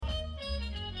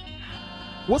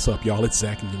What's up, y'all? It's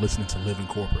Zach, and you're listening to Living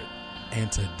Corporate.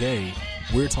 And today,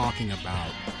 we're talking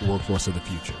about the workforce of the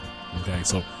future. Okay,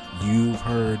 so you've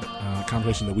heard a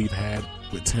conversation that we've had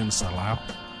with Tim Salau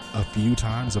a few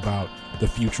times about the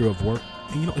future of work.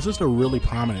 And, it's just a really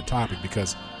prominent topic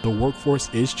because the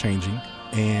workforce is changing,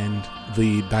 and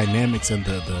the dynamics and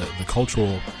the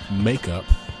cultural makeup,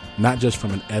 not just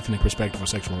from an ethnic perspective or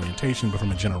sexual orientation, but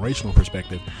from a generational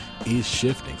perspective, is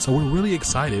shifting. So we're really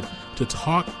excited to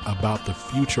talk about the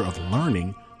future of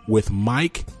learning with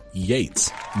Mike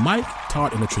Yates. Mike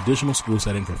taught in a traditional school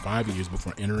setting for 5 years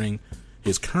before entering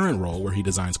his current role, where he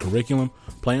designs curriculum,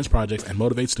 plans projects, and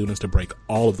motivates students to break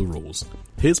all of the rules.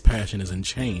 His passion is in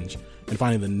change and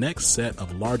finding the next set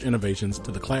of large innovations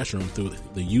to the classroom through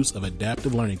the use of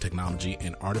adaptive learning technology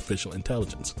and artificial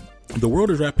intelligence. The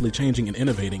world is rapidly changing and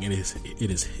innovating, and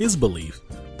it is his belief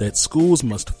that schools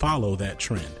must follow that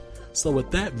trend. So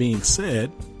with that being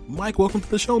said, Mike, welcome to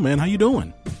the show, man. How you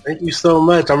doing? Thank you so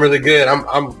much. I'm really good.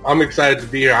 I'm excited to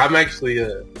be here. I'm actually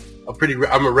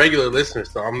I'm a regular listener,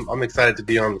 so I'm excited to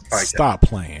be on this podcast. Stop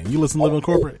playing. You listen to Living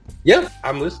Corporate? Yeah,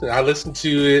 I'm listening. I listen to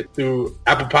it through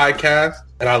Apple Podcasts,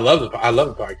 and I love it. I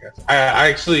love the podcast. I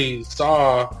actually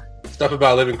saw stuff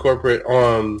about Living Corporate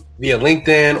on via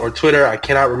LinkedIn or Twitter. I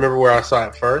cannot remember where I saw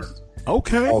it first.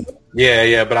 Okay.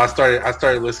 Yeah, but I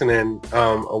started listening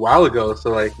a while ago.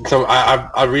 So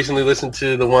I recently listened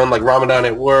to the one like Ramadan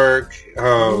at Work.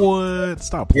 What?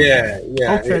 Stop playing.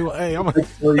 Yeah. Okay, well, hey,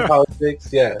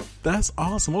 politics. Yeah, that's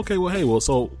awesome. Okay, well, hey,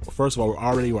 so first of all,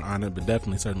 we're honored, but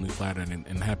definitely certainly flattered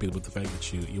and happy with the fact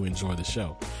that you enjoy the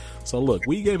show. So look,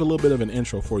 we gave a little bit of an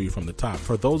intro for you from the top.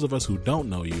 For those of us who don't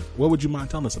know you, what would you mind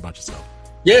telling us about yourself?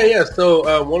 Yeah.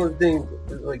 So one of the things,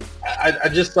 I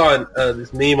just saw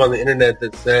this meme on the internet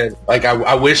that said,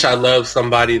 I wish I loved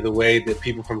somebody the way that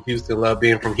people from Houston love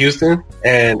being from Houston,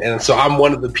 and so I'm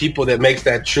one of the people that makes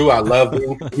that true. I love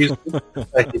being from Houston.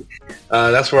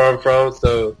 That's where I'm from.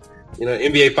 So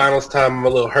NBA Finals time, I'm a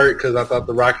little hurt because I thought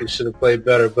the Rockets should have played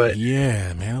better. But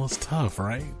yeah, man, it was tough,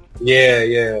 right?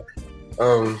 Yeah.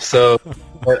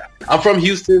 But I'm from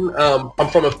Houston. I'm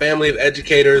from a family of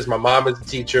educators. My mom is a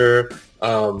teacher.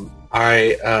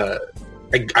 I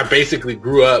basically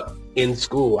grew up in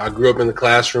school. I grew up in the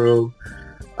classroom.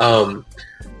 I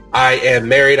am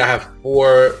married. I have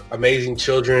 4 amazing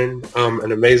children,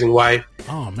 an amazing wife.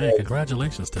 Oh man,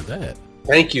 congratulations to that.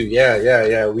 Thank you.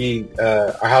 Yeah.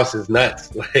 Our house is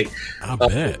nuts. I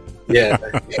bet. Yeah,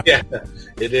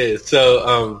 it is.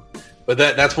 So, but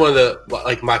that's one of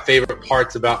the my favorite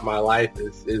parts about my life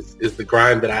is the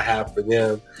grind that I have for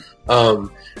them.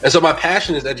 And so my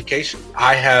passion is education.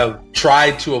 I have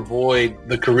tried to avoid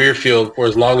the career field for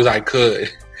as long as I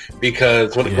could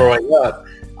because growing up,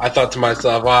 I thought to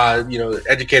myself,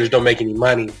 educators don't make any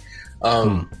money.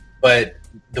 But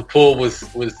the pull was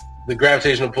the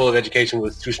gravitational pull of education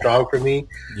was too strong for me.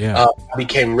 Yeah. I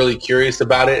became really curious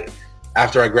about it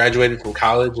after I graduated from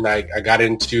college, and I got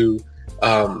into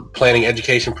planning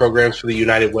education programs for the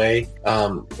United Way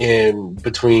in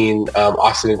between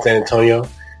Austin and San Antonio.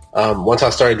 Once I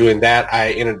started doing that,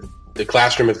 I entered the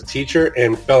classroom as a teacher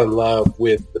and fell in love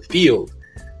with the field.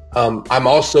 I'm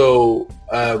also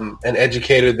an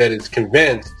educator that is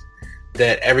convinced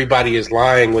that everybody is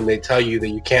lying when they tell you that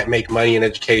you can't make money in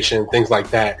education, things like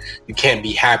that. You can't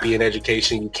be happy in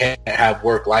education. You can't have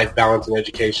work-life balance in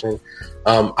education.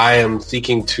 I am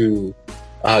seeking to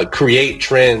create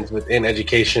trends within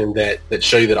education that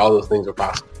show you that all those things are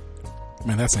possible.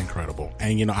 Man, that's incredible.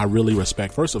 And, I really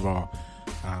respect, first of all,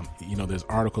 there's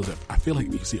articles that I feel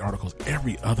like you see articles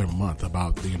every other month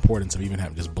about the importance of even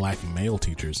having just black male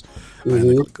teachers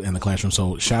in the classroom.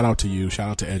 So shout out to you, shout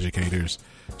out to educators,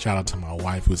 shout out to my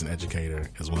wife who's an educator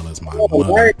as well as my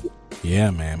mother. Yeah,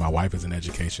 man, my wife is in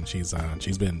education. She's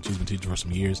been teaching for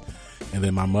some years, and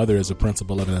then my mother is a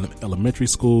principal at an elementary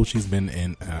school. She's been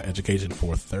in education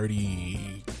for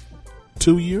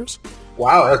 32 years.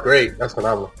 Wow, that's great. That's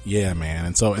phenomenal. Yeah, man.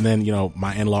 And then,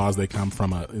 my in-laws, they come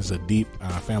from a deep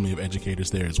family of educators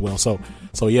there as well. So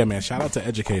yeah, man, shout out to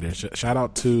educators. Shout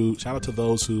out to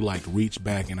those who reach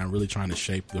back and are really trying to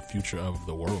shape the future of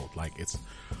the world.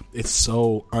 It's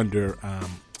so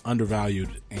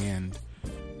undervalued and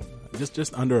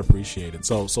just underappreciated.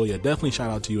 So yeah, definitely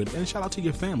shout out to you and shout out to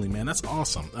your family, man. That's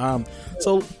awesome.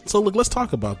 So look, let's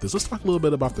talk about this. Let's talk a little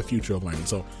bit about the future of learning.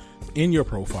 So in your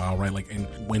profile, right, and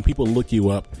when people look you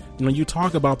up, you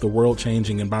talk about the world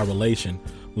changing and by relation,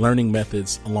 learning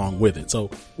methods along with it.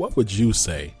 So what would you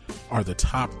say are the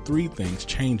top 3 things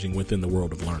changing within the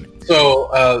world of learning?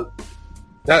 So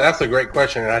that's a great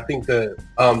question. And I think the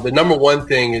number one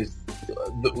thing is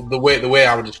the way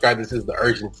I would describe this is the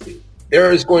urgency.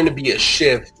 There is going to be a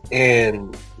shift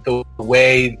in the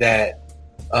way that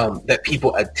that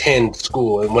people attend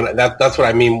school, and that's what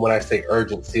I mean when I say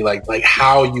urgency, like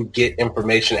how you get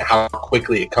information and how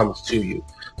quickly it comes to you.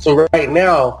 So right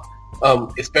now,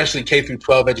 especially K through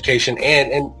 12 education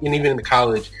and even in the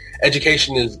college,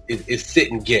 education is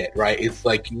sit and get, right? It's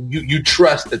like you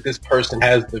trust that this person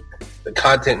has the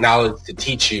content knowledge to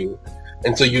teach you.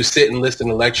 And so you sit and listen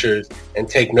to lectures and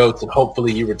take notes, and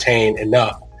hopefully you retain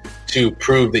enough to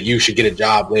prove that you should get a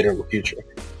job later in the future.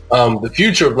 The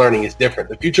future of learning is different.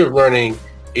 The future of learning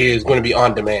is going to be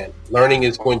on demand. Learning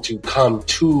is going to come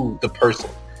to the person.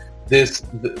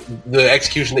 The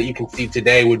execution that you can see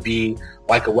today would be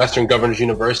like a Western Governors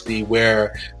University,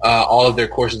 where all of their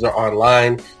courses are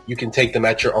online. You can take them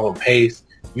at your own pace.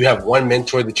 You have one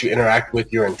mentor that you interact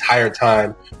with your entire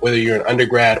time, whether you're an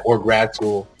undergrad or grad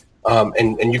school,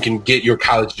 and you can get your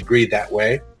college degree that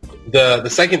way. The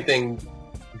second thing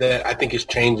that I think is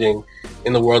changing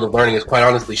in the world of learning is, quite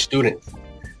honestly, students.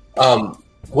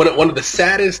 One of the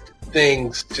saddest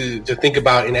things to think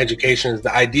about in education is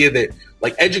the idea that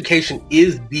education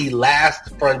is the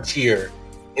last frontier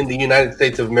in the United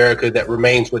States of America that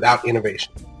remains without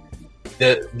innovation.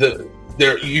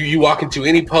 You walk into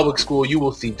any public school, you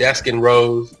will see desks in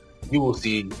rows. You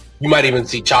might even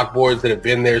see chalkboards that have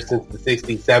been there since the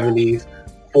 60s, 70s,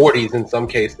 40s in some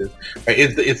cases. Right?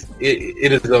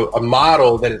 It is a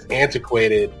model that is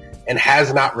antiquated and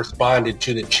has not responded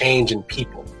to the change in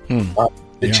people,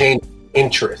 change in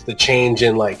interest, the change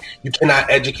in you cannot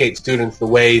educate students the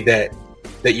way that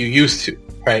you used to,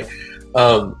 right?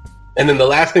 And then the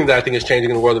last thing that I think is changing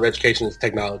in the world of education is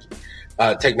technology.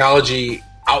 Technology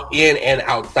out in and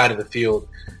outside of the field.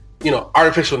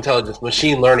 Artificial intelligence,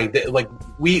 machine learning,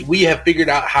 we have figured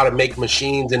out how to make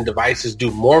machines and devices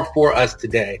do more for us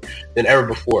today than ever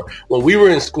before. When we were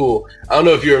in school, I don't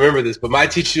know if you remember this, but my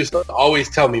teacher used to always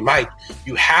tell me, Mike,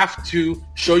 you have to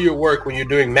show your work when you're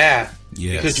doing math.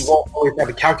 Yes. Because you won't always have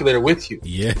a calculator with you.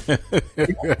 Yeah.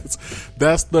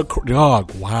 That's the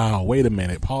dog. Wow. Wait a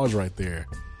minute. Pause right there.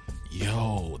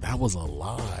 Yo, that was a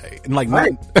lie. And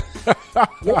right.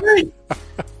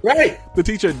 Right. The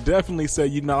teacher definitely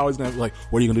said you're not always gonna have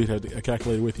what are you gonna do to have a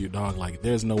calculator with you, dog?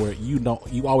 There's nowhere you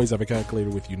always have a calculator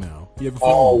with you now. You have a phone.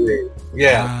 Always.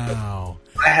 Yeah. Wow.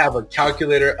 I have a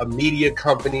calculator, a media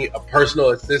company, a personal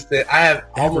assistant. I have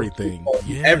everything.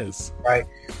 Yes. Everything, right.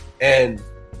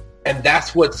 And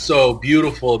that's what's so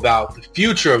beautiful about the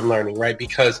future of learning, right?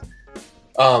 Because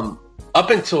up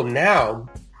until now,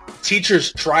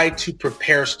 teachers try to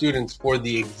prepare students for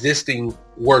the existing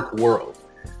work world.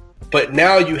 But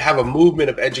now you have a movement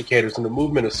of educators and a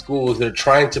movement of schools that are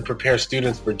trying to prepare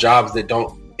students for jobs that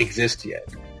don't exist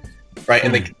yet, right?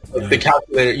 And the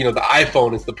calculator, the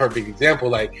iPhone is the perfect example.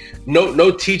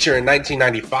 No teacher in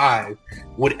 1995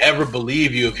 would ever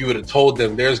believe you if you would have told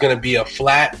them there's going to be a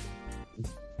flat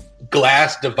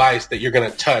glass device that you're going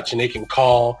to touch and it can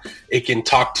call, it can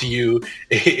talk to you,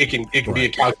 it can be a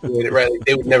calculator, right?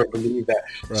 They would never believe that.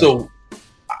 Right. So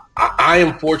I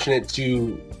am fortunate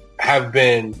to have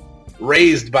been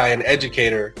raised by an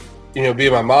educator,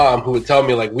 being my mom, who would tell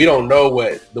me we don't know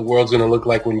what the world's going to look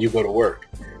like when you go to work.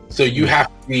 So you have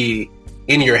to be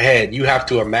in your head. You have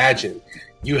to imagine.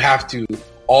 You have to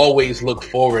always look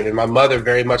forward. And my mother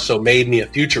very much so made me a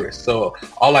futurist. So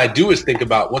all I do is think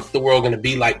about what's the world going to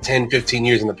be like 10, 15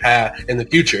 years in the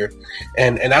future.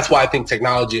 And that's why I think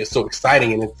technology is so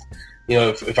exciting. And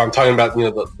it's, if I'm talking about,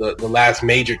 the last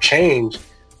major change,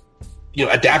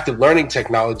 adaptive learning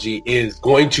technology is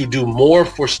going to do more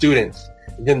for students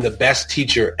than the best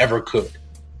teacher ever could.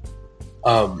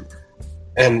 And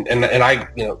I,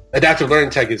 adaptive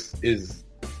learning tech is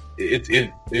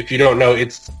if you don't know,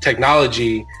 it's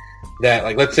technology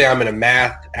that, let's say I'm in a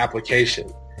math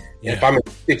application. Yeah. If I'm in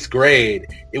 6th grade,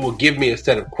 it will give me a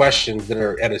set of questions that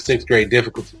are at a 6th grade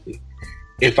difficulty.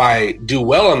 If I do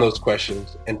well on those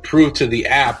questions and prove to the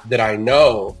app that I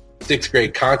know 6th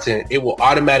grade content, it will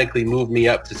automatically move me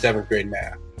up to 7th grade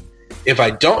math. If I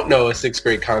don't know a 6th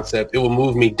grade concept, it will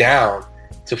move me down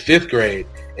to 5th grade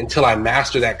until I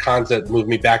master that concept, move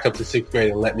me back up to 6th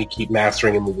grade, and let me keep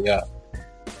mastering and moving up.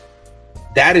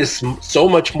 That is so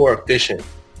much more efficient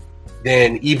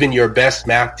than even your best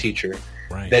math teacher.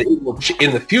 Right. That it will,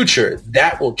 in the future,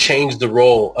 that will change the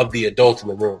role of the adult in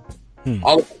the room.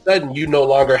 All of a sudden, you no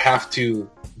longer have to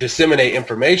disseminate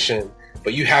information,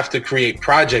 but you have to create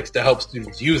projects to help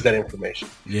students use that information.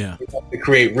 Yeah. You have to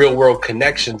create real world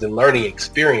connections and learning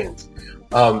experience.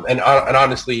 And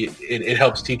honestly, it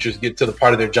helps teachers get to the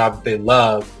part of their job that they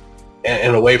love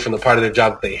and away from the part of their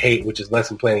job that they hate, which is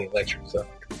lesson planning and lecturing. So.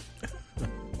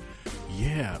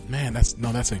 Yeah, man,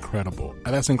 that's incredible.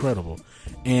 That's incredible.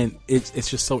 And it's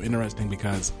just so interesting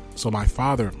because my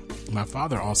father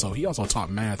also taught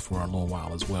math for a little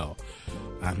while as well.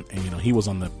 And you know, he was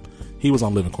on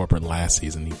Living Corporate last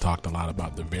season. He talked a lot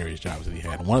about the various jobs that he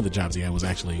had. One of the jobs he had was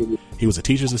actually, he was a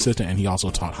teacher's assistant, and he also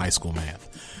taught high school math.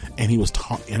 And he was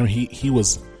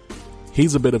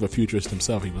he's a bit of a futurist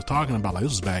himself. He was talking about, like,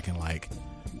 this was back in like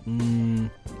 90,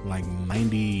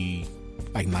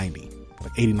 like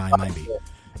 89, 90.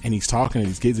 And he's talking to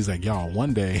these kids. He's like, y'all,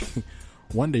 one day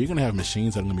you're going to have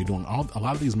machines that are going to be doing a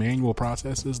lot of these manual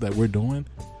processes that we're doing.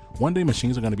 One day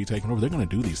machines are going to be taken over. They're going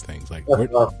to do these things. Like,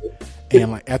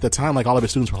 and like at the time, like all of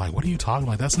his students were like, what are you talking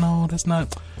about? That's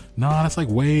like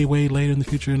way, way later in the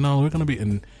future. No, we're going to be,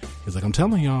 and he's like, I'm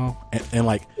telling y'all. And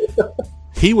like,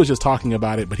 he was just talking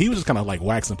about it, but he was just kind of like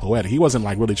waxing poetic. He wasn't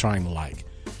like really trying to, like,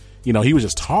 you know, he was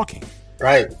just talking.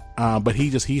 Right. But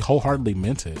he wholeheartedly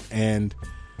meant it. And,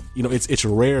 you know, it's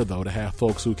rare though to have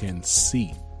folks who can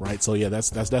see, right? So yeah, that's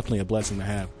definitely a blessing to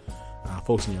have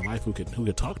folks in your life who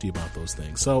could talk to you about those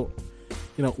things. So,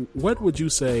 you know, what would you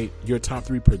say your top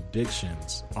 3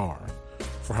 predictions are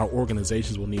for how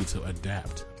organizations will need to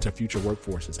adapt to future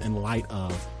workforces in light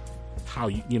of how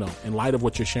in light of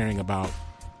what you're sharing about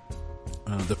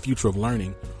the future of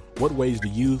learning? What ways do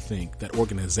you think that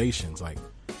organizations like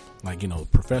you know,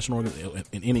 professional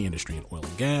in any industry, in oil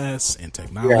and gas, in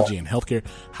technology, and healthcare,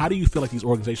 how do you feel like these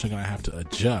organizations are going to have to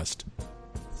adjust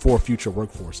for future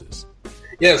workforces?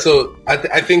 Yeah, so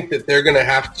I think that they're going to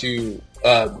have to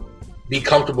be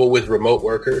comfortable with remote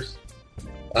workers.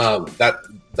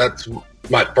 That's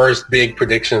my first big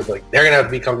prediction. Is like, they're going to have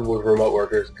to be comfortable with remote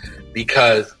workers,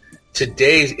 because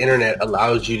today's internet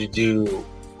allows you to do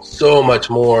so much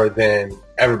more than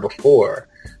ever before.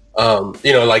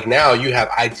 You know, like now you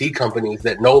have IT companies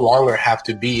that no longer have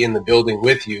to be in the building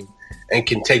with you and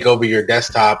can take over your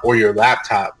desktop or your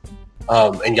laptop.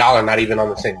 And y'all are not even on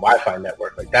the same Wi-Fi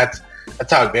network. Like that's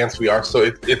how advanced we are. So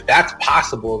if that's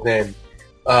possible, then,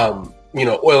 you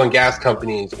know, oil and gas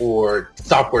companies or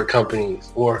software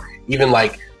companies, or even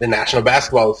like the National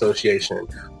Basketball Association,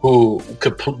 who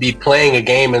could be playing a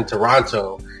game in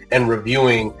Toronto and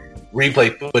reviewing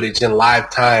replay footage in live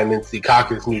time in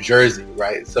Secaucus, New Jersey,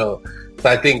 right? So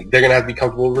I think they're going to have to be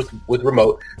comfortable with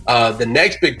remote. The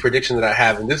next big prediction that I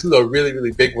have, and this is a really,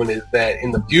 really big one, is that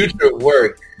in the future of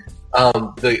work,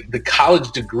 the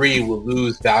college degree will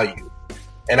lose value.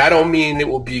 And I don't mean it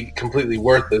will be completely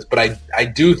worthless, but I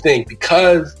do think,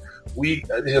 because we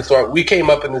came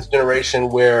up in this generation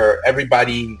where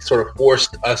everybody sort of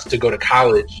forced us to go to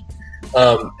college.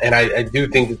 And I do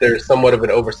think that there's somewhat of an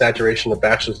oversaturation of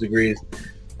bachelor's degrees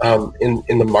in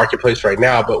the marketplace right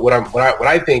now. But what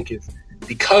I think is,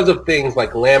 because of things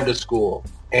like Lambda School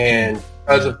and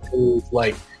because of things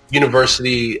like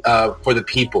University for the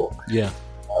People,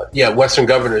 Western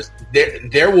Governors,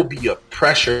 there will be a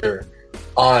pressure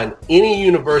on any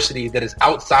university that is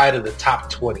outside of the top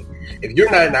 20. If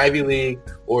you're not an Ivy League,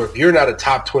 or if you're not a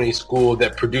top 20 school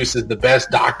that produces the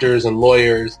best doctors and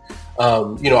lawyers,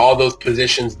 you know, all those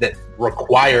positions that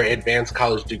require advanced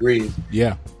college degrees,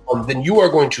 then you are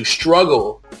going to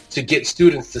struggle to get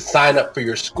students to sign up for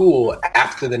your school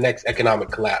after the next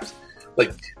economic collapse.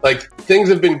 Like things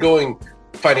have been going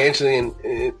financially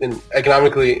and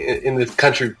economically in this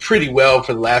country pretty well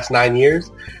for the last 9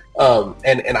 years.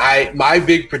 And my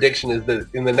big prediction is that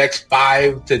in the next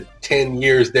 5 to 10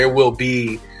 years, there will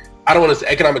be, I don't want to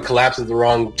say economic collapse is the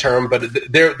wrong term, but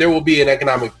there will be an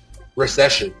economic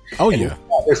recession. Oh, and yeah. when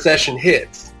that recession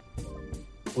hits,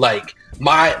 like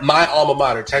my alma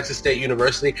mater, Texas State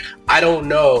University, I don't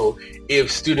know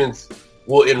if students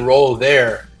will enroll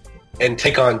there and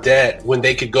take on debt when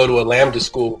they could go to a Lambda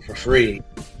school for free,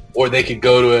 or they could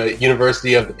go to a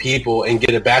University of the People and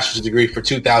get a bachelor's degree for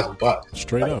 $2,000.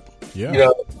 Straight up. Yeah. You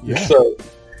know? Yeah.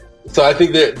 So I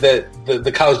think that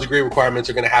the college degree requirements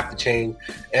are going to have to change.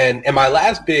 And my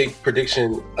last big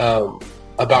prediction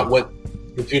about what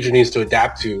the future needs to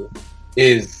adapt to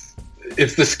is,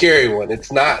 it's the scary one.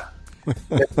 It's not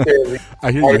necessarily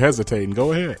I hear you hesitating.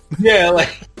 Go ahead. Yeah,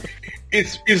 like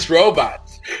it's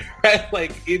robots, right?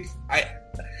 Like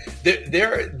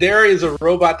there is a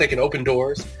robot that can open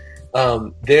doors.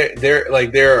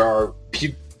 There are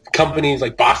companies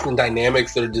like Boston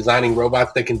Dynamics that are designing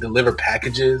robots that can deliver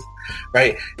packages,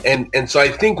 right? And so I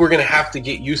think we're going to have to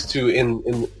get used to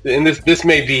in this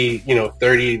may be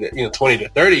 20 to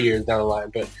 30 years down the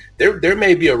line, but there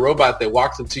may be a robot that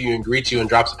walks up to you and greets you and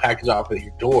drops a package off at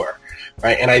your door,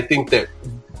 right? And I think that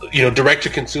direct to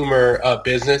consumer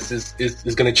business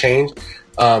is going to change.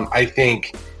 I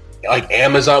think like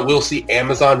Amazon, we'll see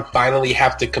Amazon finally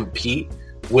have to compete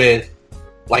with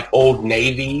like Old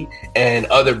Navy and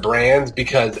other brands,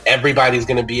 because everybody's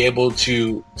going to be able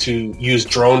to use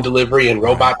drone delivery and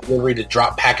robot delivery to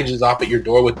drop packages off at your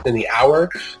door within the hour.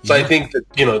 So I think that,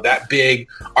 that big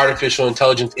artificial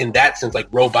intelligence in that sense, like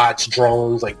robots,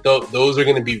 drones, like those are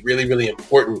going to be really, really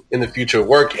important in the future of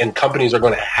work. And companies are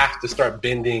going to have to start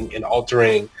bending and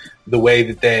altering the way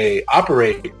that they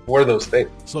operate for those things.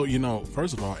 So,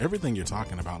 first of all, everything you're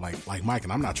talking about, like Mike,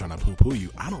 and I'm not trying to poo-poo you,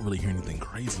 I don't really hear anything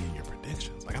crazy in your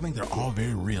predictions. Like, I think they're all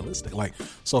very realistic. Like,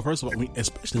 so first of all,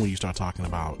 especially when you start talking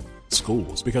about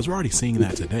schools, because we're already seeing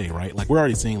that today, right? Like, we're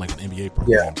already seeing like an NBA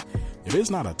program. Yeah. If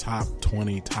it's not a top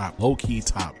 20, low-key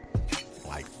top,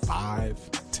 like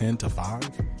 10 to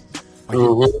 5,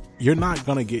 like you're not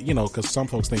going to get, because some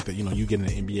folks think that, you get in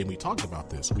the NBA, and we talked about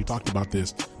this. We talked about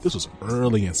this. This was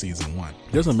early in season 1.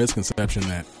 There's a misconception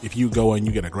that if you go and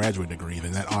you get a graduate degree,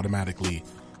 then that automatically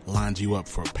lines you up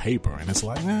for paper. And it's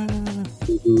like,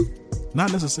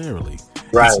 not necessarily.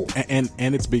 Right. And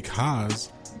it's because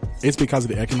of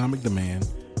the economic demand.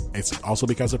 It's also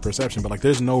because of perception. But like,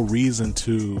 there's no reason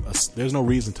to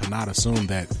not assume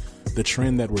that the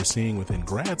trend that we're seeing within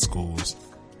grad schools,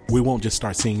 we won't just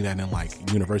start seeing that in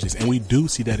like universities. And we do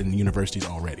see that in universities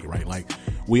already, right? Like,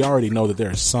 we already know that there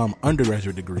are some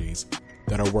undergraduate degrees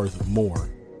that are worth more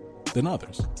than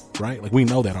others, right? Like, we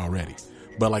know that already.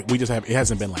 But like, it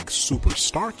hasn't been like super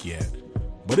stark yet,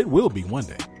 but it will be one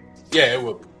day. Yeah, it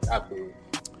will be. Absolutely.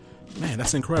 Man,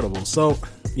 that's incredible. So,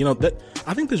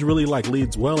 I think this really like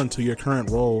leads well into your current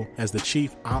role as the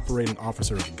Chief Operating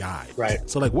Officer of Guide. Right.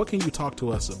 So like, what can you talk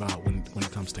to us about when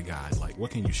it comes to Guide? Like,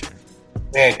 what can you share?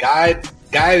 Man,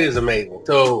 Guide is amazing.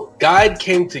 So Guide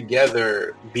came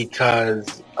together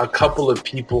because a couple of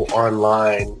people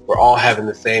online were all having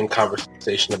the same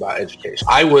conversation about education.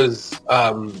 I was,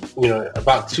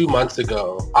 about 2 months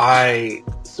ago, I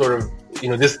sort of,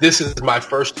 this is my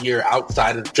first year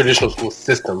outside of the traditional school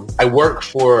system. I work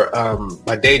for,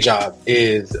 my day job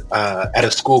is at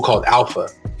a school called Alpha,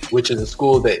 which is a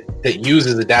school that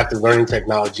uses adaptive learning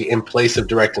technology in place of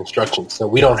direct instruction. So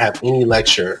we don't have any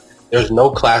lecture. There's no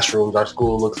classrooms. Our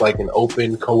school looks like an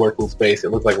open co-working space. It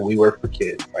looks like we work for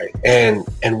kids, right? And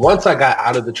once I got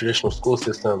out of the traditional school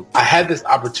system, I had this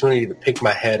opportunity to pick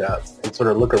my head up and sort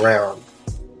of look around.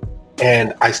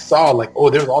 And I saw like,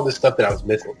 there was all this stuff that I was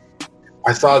missing.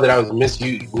 I saw that I was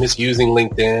misusing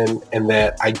LinkedIn, and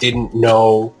that I didn't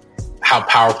know how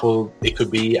powerful it could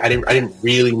be. I didn't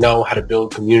really know how to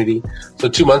build community. So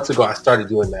 2 months ago, I started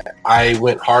doing that. I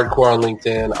went hardcore on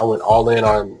LinkedIn. I went all in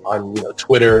on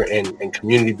Twitter and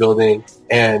community building.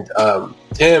 And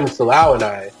Tim Salau and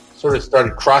I sort of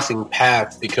started crossing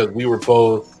paths because we were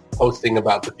both posting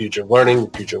about the future of learning,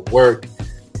 the future of work,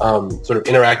 sort of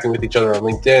interacting with each other on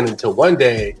LinkedIn, until one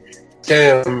day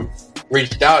Tim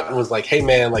reached out and was like, hey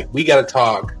man, like, we got to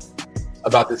talk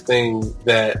about this thing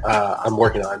that I'm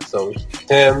working on. So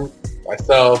Tim,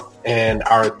 myself, and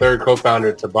our third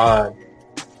co-founder, Taban,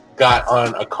 got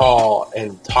on a call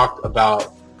and talked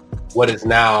about what is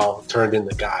now turned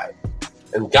into Guide.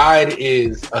 And Guide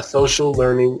is a social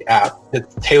learning app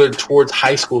that's tailored towards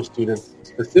high school students,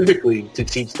 specifically to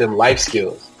teach them life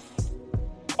skills.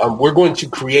 We're going to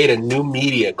create a new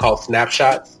media called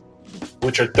Snapshots,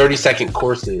 which are 30-second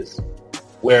courses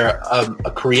where a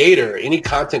creator, any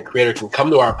content creator, can come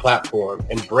to our platform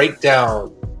and break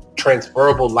down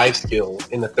transferable life skills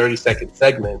into 30-second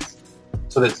segments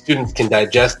so that students can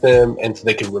digest them and so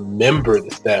they can remember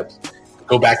the steps,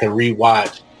 go back and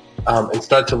rewatch, and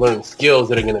start to learn skills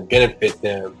that are going to benefit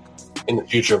them in the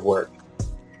future of work.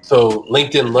 So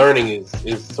LinkedIn Learning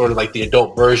is sort of like the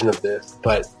adult version of this,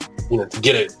 but to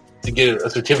get a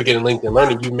certificate in LinkedIn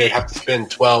Learning, you may have to spend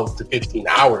 12 to 15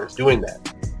 hours doing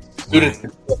that. Students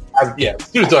don't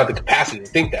have the capacity to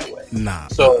think that way.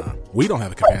 We don't have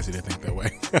the capacity to think that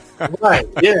way. Right,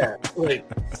 yeah.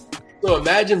 So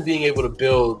imagine being able to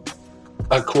build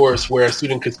a course where a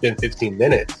student could spend 15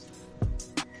 minutes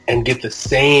and get the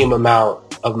same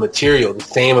amount of material, the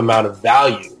same amount of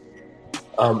value.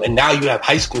 And now you have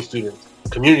high school students,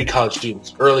 community college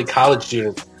students, early college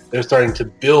students. They're starting to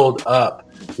build up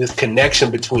this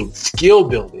connection between skill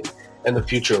building and the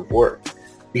future of work.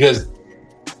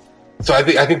 So I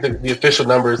think the official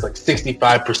number is like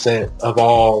 65% of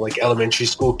all like elementary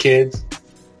school kids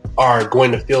are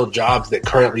going to fill jobs that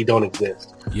currently don't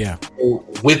exist. Yeah.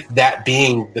 With that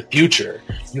being the future,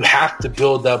 you have to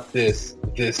build up this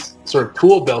sort of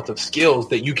tool belt of skills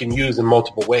that you can use in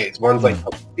multiple ways. One's like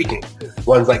public speaking,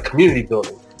 one's like community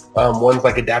building, one's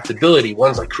like adaptability,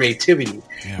 one's like creativity,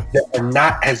 that are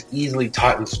not as easily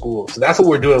taught in school. So that's what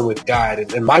we're doing with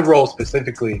Guide. And my role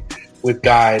specifically with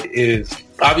Guide is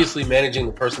obviously managing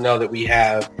the personnel that we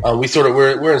have.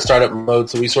 We're in startup mode,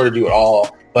 so we sort of do it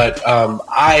all. But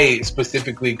I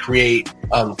specifically create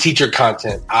teacher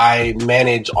content. I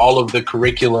manage all of the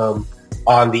curriculum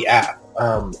on the app.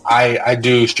 I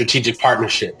do strategic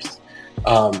partnerships.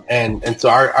 And so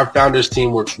our founders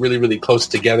team works really, really close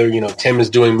together. You know, Tim is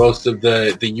doing most of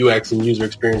the UX and user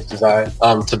experience design.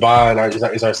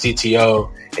 Taban is our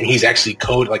CTO, and he's actually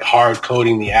hard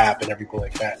coding the app and everything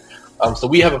like that. So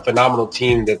we have a phenomenal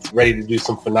team that's ready to do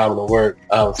some phenomenal work.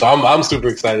 So I'm super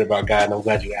excited about Guide, and I'm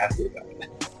glad you asked me about it.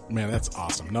 Man, that's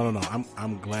awesome. No.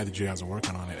 I'm glad that you guys are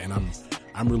working on it, and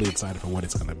I'm really excited for what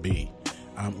it's going to be.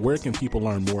 Where can people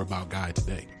learn more about Guide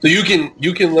today? So you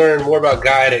can learn more about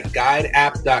Guide at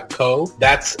guideapp.co.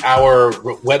 That's our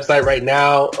website right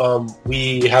now.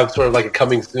 We have sort of like a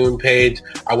coming soon page.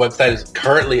 Our website is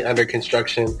currently under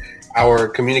construction. Our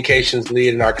communications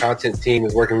lead and our content team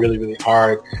is working really, really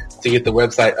hard to get the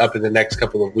website up in the next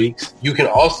couple of weeks. You can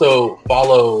also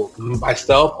follow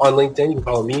myself on LinkedIn. You can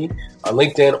follow me on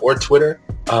LinkedIn or Twitter.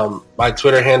 My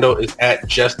Twitter handle is at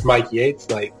just Mike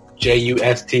Yates, like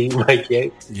JUST Mike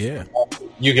Yates. Yeah.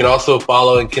 You can also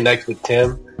follow and connect with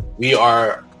Tim. We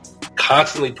are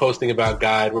constantly posting about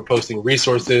Guide. We're posting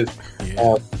resources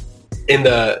for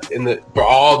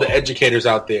all the educators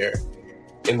out there.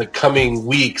 In the coming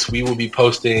weeks, we will be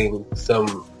posting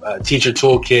some teacher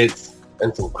toolkits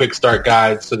and some quick start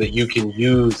guides so that you can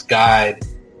use Guide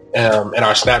and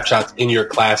our snapshots in your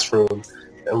classroom.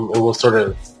 And we'll sort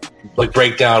of like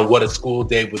break down what a school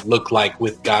day would look like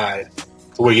with Guide,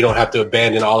 where you don't have to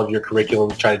abandon all of your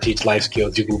curriculum to try to teach life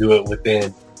skills. You can do it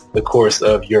within the course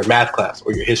of your math class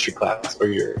or your history class or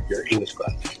your English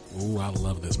class. Ooh, I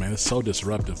love this, man. It's so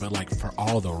disruptive, but like for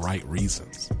all the right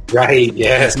reasons. Right,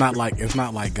 yeah. It's not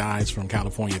like guys from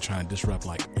California trying to disrupt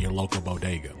like your local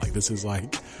bodega. Like this is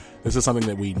something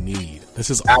that we need. This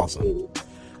is awesome. Absolutely.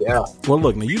 Yeah. Well,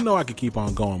 look, now you know I could keep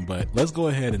on going, but let's go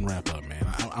ahead and wrap up, man.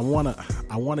 I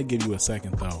wanna give you a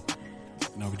second though.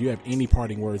 You know, do you have any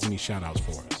parting words, any shout outs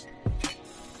for us?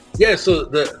 Yeah, so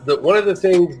the one of the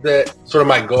things that sort of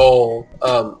my goal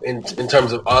in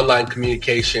terms of online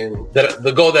communication, that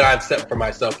the goal that I've set for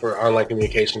myself for online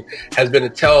communication has been to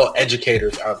tell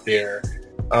educators out there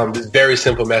this very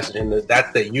simple message, and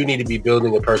that's that you need to be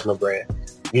building a personal brand.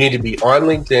 You need to be on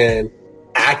LinkedIn,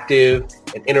 active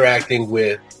and interacting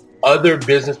with other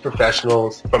business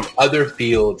professionals from other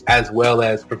fields as well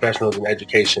as professionals in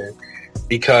education,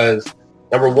 because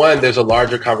number one, there's a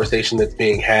larger conversation that's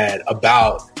being had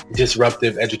about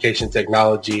disruptive education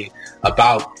technology,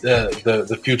 about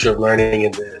the future of learning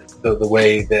and the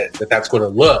way that's going to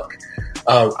look.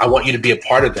 I want you to be a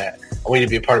part of that. I want you to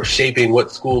be a part of shaping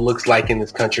what school looks like in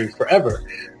this country forever.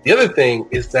 The other thing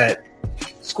is that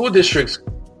school districts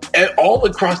all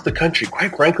across the country,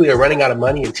 quite frankly, are running out of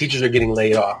money and teachers are getting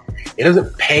laid off. It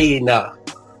doesn't pay enough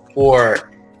for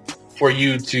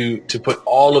you to put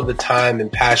all of the time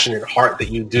and passion and heart that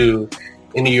you do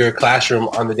into your classroom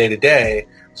on the day-to-day.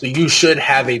 So you should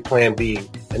have a plan B,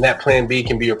 and that plan B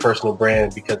can be your personal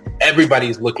brand, because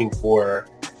everybody's looking for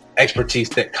expertise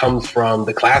that comes from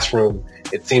the classroom,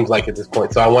 it seems like at this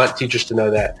point. So I want teachers to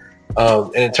know that.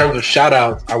 And in terms of shout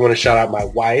outs, I want to shout out my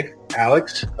wife,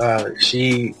 Alex.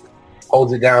 She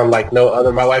holds it down like no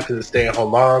other. My wife is a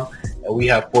stay-at-home mom, and we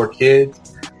have 4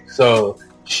 kids. So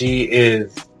she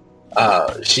is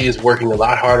working a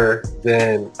lot harder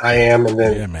than I am. And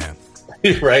then, yeah, man.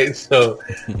 Right. So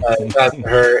shout out to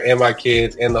her and my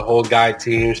kids and the whole Guide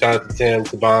team. Shout out to Tim,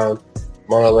 Taban,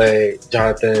 Marley,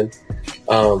 Jonathan.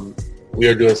 We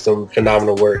are doing some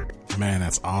phenomenal work. Man,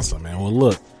 that's awesome, man. Well,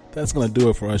 look, that's going to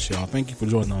do it for us, y'all. Thank you for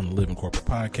joining on the Living Corporate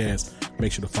Podcast.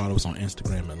 Make sure to follow us on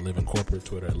Instagram at Living Corporate,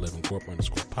 Twitter at Living Corporate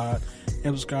 _pod,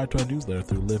 and subscribe to our newsletter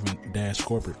through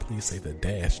Living-Corporate. Please say the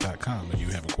dash.com. If you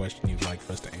have a question you'd like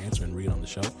for us to answer and read on the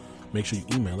show, make sure you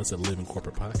email us at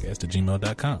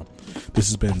livingcorporatepodcast@gmail.com. This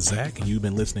has been Zach, and you've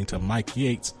been listening to Mike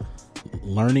Yates,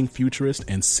 learning futurist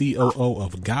and COO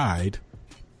of Guide.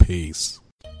 Peace.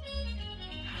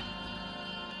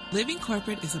 Living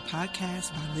Corporate is a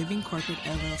podcast by Living Corporate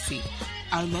LLC.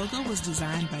 Our logo was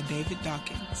designed by David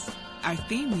Dawkins. Our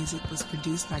theme music was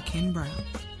produced by Ken Brown.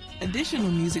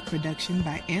 Additional music production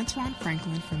by Antoine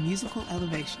Franklin from Musical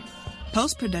Elevation.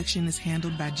 Post-production is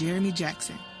handled by Jeremy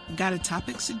Jackson. Got a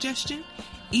topic suggestion?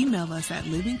 Email us at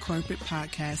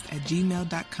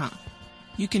livingcorporatepodcast@gmail.com.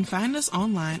 You can find us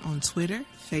online on Twitter,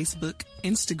 Facebook,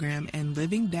 Instagram, and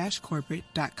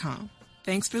living-corporate.com.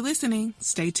 Thanks for listening.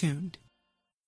 Stay tuned.